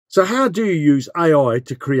So how do you use AI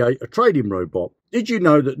to create a trading robot? Did you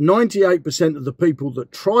know that 98% of the people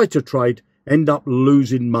that try to trade end up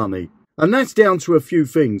losing money? And that's down to a few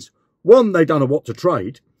things. One, they don't know what to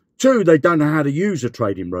trade. Two, they don't know how to use a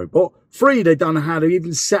trading robot. Three, they don't know how to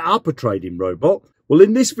even set up a trading robot. Well,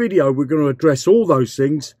 in this video, we're going to address all those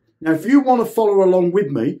things. Now, if you want to follow along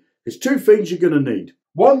with me, there's two things you're going to need.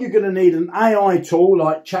 One, you're going to need an AI tool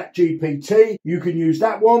like ChatGPT. You can use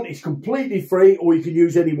that one. It's completely free, or you can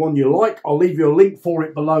use any one you like. I'll leave you a link for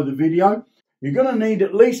it below the video. You're going to need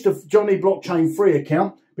at least a Jonny Blockchain free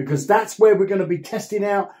account, because that's where we're going to be testing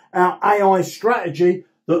out our AI strategy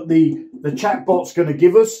that the chatbot's going to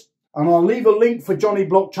give us. And I'll leave a link for Jonny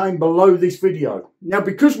Blockchain below this video. Now,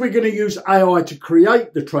 because we're going to use AI to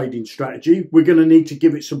create the trading strategy, we're going to need to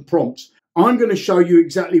give it some prompts. I'm going to show you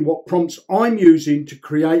exactly what prompts I'm using to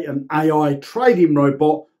create an AI trading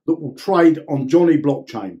robot that will trade on Jonny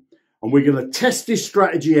Blockchain. And we're going to test this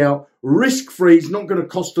strategy out risk-free. It's not going to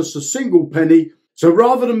cost us a single penny. So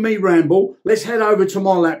rather than me ramble, let's head over to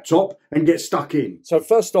my laptop and get stuck in. So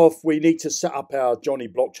first off, we need to set up our Jonny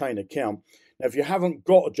Blockchain account. Now, if you haven't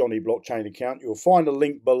got a Jonny Blockchain account, you'll find a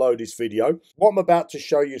link below this video. What I'm about to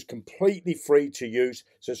show you is completely free to use,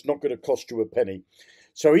 so it's not going to cost you a penny.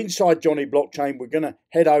 So inside Jonny Blockchain, we're going to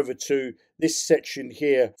head over to this section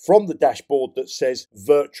here from the dashboard that says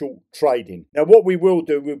virtual trading. Now, what we will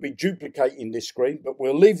do, we'll be duplicating this screen, but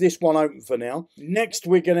we'll leave this one open for now. Next,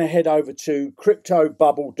 we're going to head over to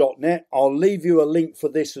CryptoBubble.net. I'll leave you a link for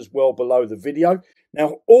this as well below the video.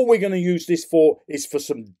 Now, all we're going to use this for is for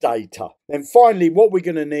some data. Then finally, what we're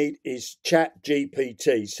going to need is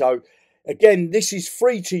ChatGPT. So again, this is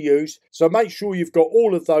free to use, so make sure you've got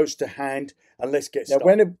all of those to hand, and let's get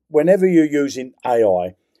started. Now, whenever you're using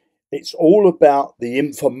AI, it's all about the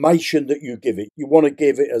information that you give it. You want to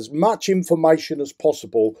give it as much information as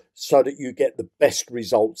possible so that you get the best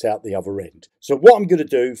results out the other end. So what I'm going to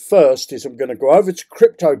do first is I'm going to go over to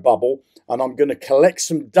CryptoBubble, and I'm going to collect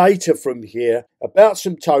some data from here about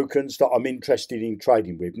some tokens that I'm interested in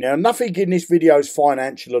trading with. Now, nothing in this video is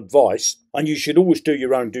financial advice, and you should always do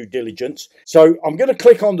your own due diligence. So I'm going to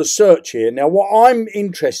click on the search here. Now, what I'm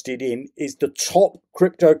interested in is the top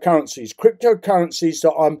cryptocurrencies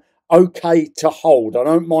that I'm okay to hold. I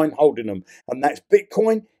don't mind holding them, and that's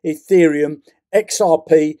Bitcoin, Ethereum,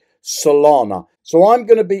 XRP, Solana. So I'm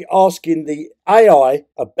going to be asking the AI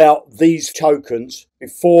about these tokens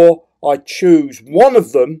before I choose one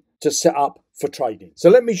of them to set up for trading. So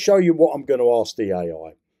let me show you what I'm going to ask the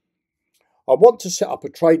AI. I want to set up a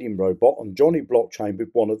trading robot on Jonny Blockchain with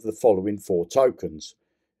one of the following four tokens: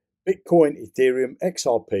 Bitcoin, Ethereum,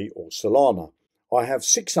 XRP, or Solana. I have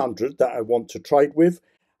 600 that I want to trade with,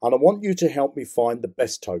 and I want you to help me find the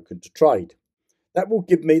best token to trade. That will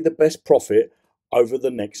give me the best profit over the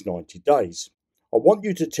next 90 days. I want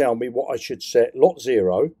you to tell me what I should set lot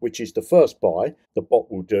 0, which is the first buy, the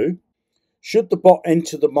bot will do. Should the bot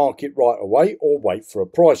enter the market right away or wait for a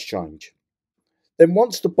price change? Then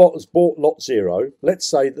once the bot has bought lot 0, let's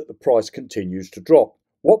say that the price continues to drop.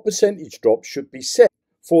 What percentage drop should be set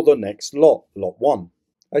for the next lot, lot 1?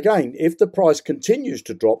 Again, if the price continues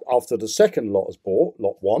to drop after the second lot is bought,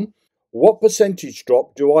 lot 1, what percentage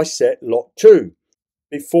drop do I set lot 2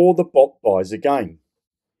 before the bot buys again?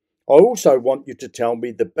 I also want you to tell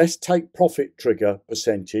me the best take profit trigger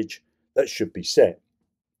percentage that should be set.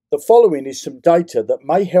 The following is some data that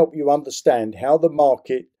may help you understand how the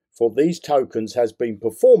market for these tokens has been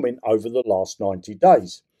performing over the last 90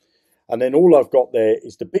 days. And then all I've got there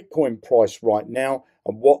is the Bitcoin price right now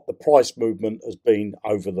and what the price movement has been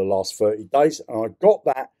over the last 30 days. And I got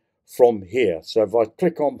that from here. So if I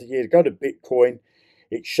click on here, go to Bitcoin,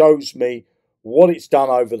 it shows me what it's done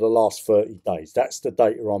over the last 30 days. That's the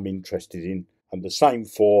data I'm interested in. And the same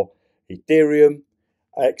for Ethereum,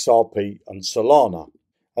 XRP, and Solana.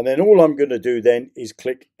 And then all I'm going to do then is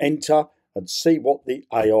click enter and see what the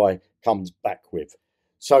AI comes back with.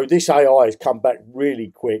 So this AI has come back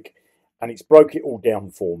really quick, and it's broke it all down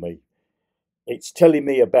for me. It's telling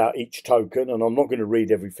me about each token, and I'm not going to read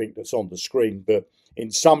everything that's on the screen, but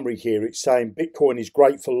in summary here, it's saying Bitcoin is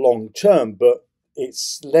great for long term, but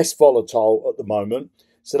it's less volatile at the moment.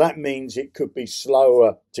 So that means it could be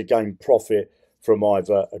slower to gain profit from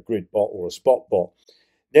either a grid bot or a spot bot.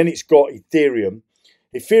 Then it's got Ethereum.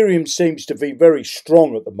 Ethereum seems to be very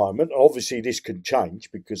strong at the moment. Obviously, this can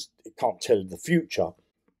change because it can't tell the future.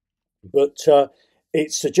 But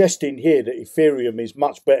it's suggesting here that Ethereum is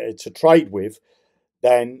much better to trade with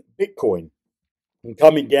than Bitcoin. And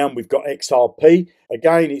coming down, we've got XRP.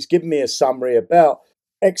 Again, it's giving me a summary about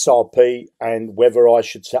XRP and whether I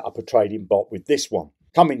should set up a trading bot with this one.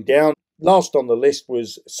 Coming down, last on the list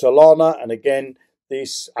was Solana. And again,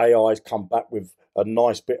 this AI has come back with a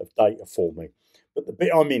nice bit of data for me. But the bit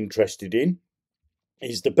I'm interested in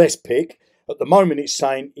is the best pick. At the moment, it's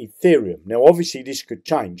saying Ethereum. Now, obviously, this could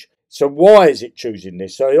change. So why is it choosing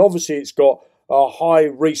this? So obviously, it's got a high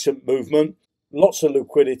recent movement, lots of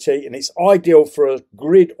liquidity, and it's ideal for a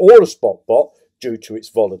grid or a spot bot due to its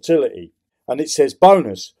volatility. And it says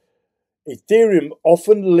bonus. Ethereum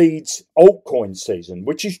often leads altcoin season,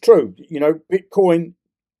 which is true. You know, Bitcoin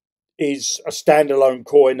is a standalone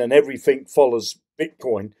coin and everything follows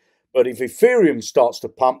Bitcoin. But if Ethereum starts to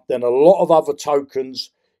pump, then a lot of other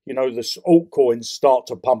tokens, you know, the altcoins start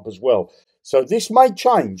to pump as well. So this may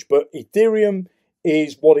change, but Ethereum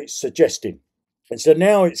is what it's suggesting. And so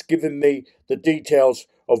now it's given me the details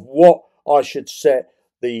of what I should set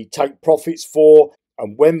the take profits for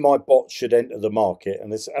and when my bot should enter the market.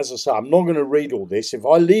 And as I say, I'm not going to read all this. If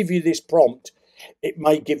I leave you this prompt, it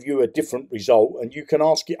may give you a different result and you can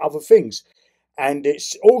ask it other things. And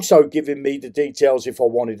it's also giving me the details if I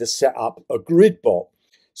wanted to set up a grid bot.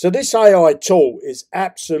 So this AI tool is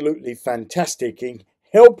absolutely fantastic in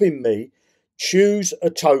helping me choose a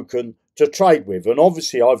token to trade with. And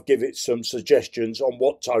obviously I've given it some suggestions on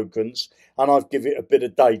what tokens, and I've given it a bit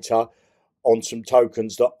of data on some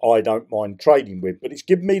tokens that I don't mind trading with. But it's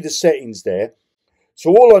given me the settings there. So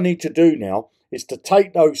all I need to do now is to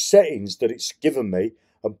take those settings that it's given me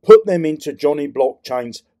and put them into Jonny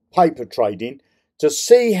Blockchain's paper trading to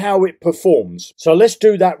see how it performs. So let's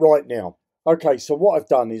do that right now. Okay, so what I've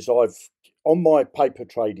done is on my paper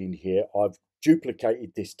trading here, I've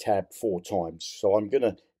duplicated this tab 4 times. So I'm going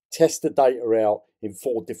to test the data out in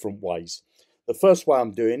 4 different ways. The first way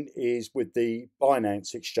I'm doing is with the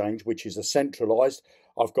Binance exchange, which is a centralized.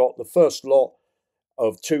 I've got the first lot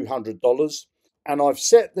of $200. And I've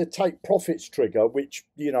set the take profits trigger, which,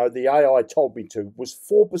 you know, the AI told me to, was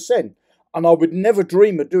 4%. And I would never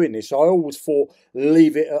dream of doing this. I always thought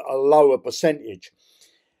leave it at a lower percentage.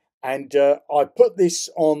 And I put this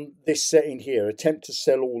on this setting here, attempt to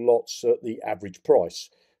sell all lots at the average price.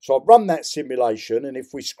 So I've run that simulation. And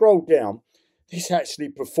if we scroll down, this actually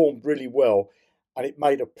performed really well. And it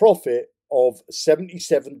made a profit of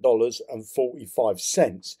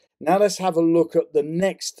 $77.45. Now let's have a look at the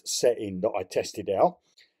next setting that I tested out.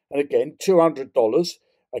 And again, $200,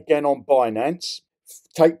 again on Binance.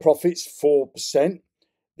 Take profits 4%.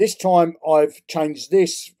 This time I've changed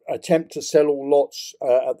this attempt to sell all lots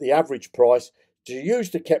at the average price to use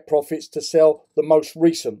the kept profits to sell the most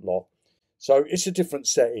recent lot. So it's a different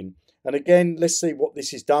setting. And again, let's see what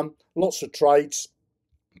this has done. Lots of trades.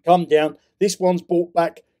 Come down. This one's bought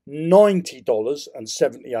back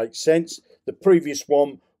 $90.78. The previous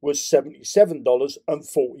one was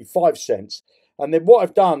 $77.45. And then what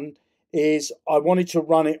I've done is I wanted to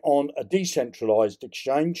run it on a decentralized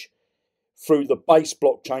exchange through the base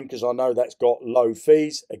blockchain because I know that's got low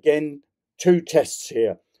fees. Again, 2 tests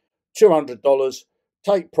here. $200,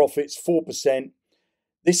 take profits 4%.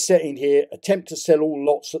 This setting here, attempt to sell all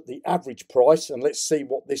lots at the average price. And let's see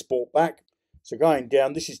what this bought back. So going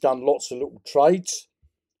down, this has done lots of little trades.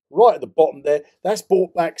 Right at the bottom there, that's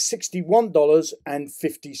bought back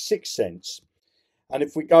 $61.56. And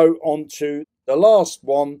if we go on to the last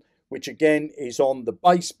one, which again is on the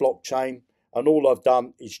base blockchain, and all I've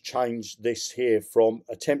done is change this here from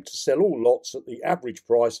attempt to sell all lots at the average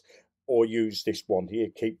price, or use this one here,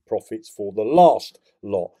 keep profits for the last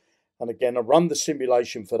lot. And again, I run the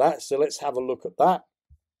simulation for that. So let's have a look at that.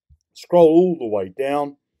 Scroll all the way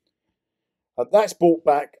down. And that's bought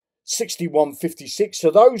back $61.56.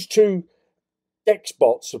 So those 2 DEX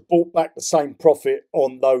bots have bought back the same profit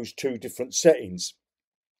on those 2 different settings.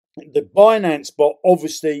 The Binance bot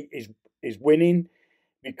obviously is winning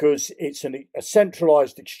because it's a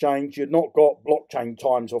centralized exchange. You've not got blockchain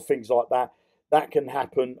times or things like that. That can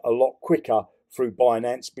happen a lot quicker through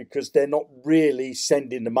Binance because they're not really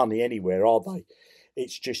sending the money anywhere, are they?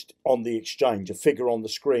 It's just on the exchange, a figure on the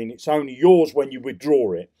screen. It's only yours when you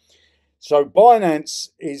withdraw it. So Binance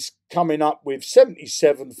is coming up with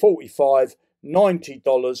 $77.45,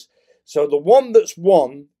 $90. So the one that's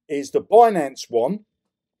won is the Binance one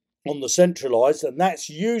on the centralized, and that's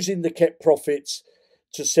using the kept profits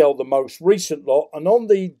to sell the most recent lot. And on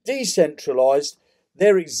the decentralized,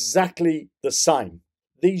 they're exactly the same.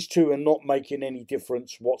 These 2 are not making any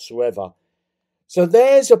difference whatsoever. So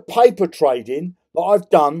there's a paper trading that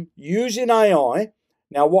I've done using AI.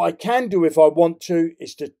 Now, what I can do if I want to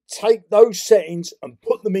is to take those settings and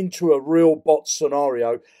put them into a real bot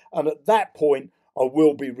scenario. And at that point, I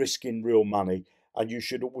will be risking real money. And you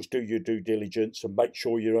should always do your due diligence and make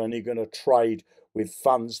sure you're only going to trade with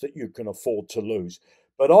funds that you can afford to lose.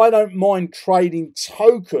 But I don't mind trading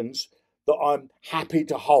tokens that I'm happy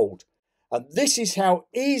to hold. And this is how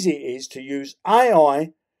easy it is to use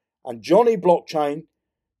AI and Jonny Blockchain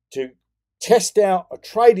to test out a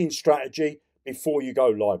trading strategy before you go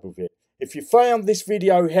live with it. If you found this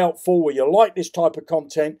video helpful or you like this type of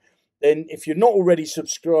content, then if you're not already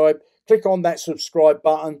subscribed, click on that subscribe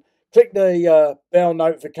button, click the bell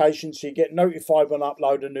notification so you get notified when I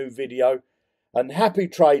upload a new video. And happy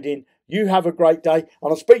trading. You have a great day, and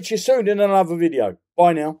I'll speak to you soon in another video.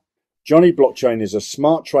 Bye now. Jonny Blockchain is a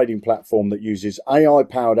smart trading platform that uses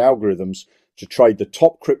AI-powered algorithms to trade the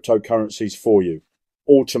top cryptocurrencies for you,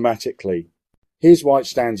 automatically. Here's why it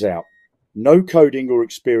stands out. No coding or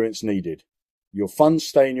experience needed. Your funds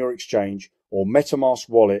stay in your exchange or MetaMask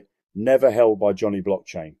wallet, never held by Jonny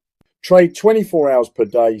Blockchain. Trade 24 hours per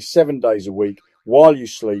day, 7 days a week, while you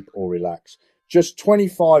sleep or relax. Just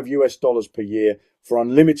 $25 per year for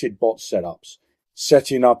unlimited bot setups.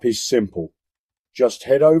 Setting up is simple. Just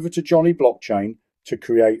head over to Jonny Blockchain to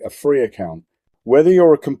create a free account. Whether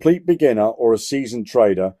you're a complete beginner or a seasoned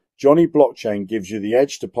trader, Jonny Blockchain gives you the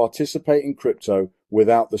edge to participate in crypto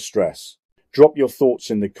without the stress. Drop your thoughts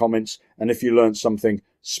in the comments, and if you learned something,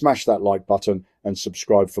 smash that like button and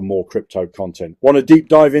subscribe for more crypto content. Want to deep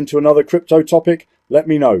dive into another crypto topic? Let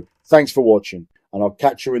me know. Thanks for watching, and I'll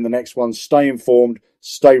catch you in the next one. Stay informed,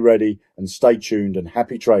 stay ready, and stay tuned, and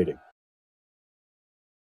happy trading.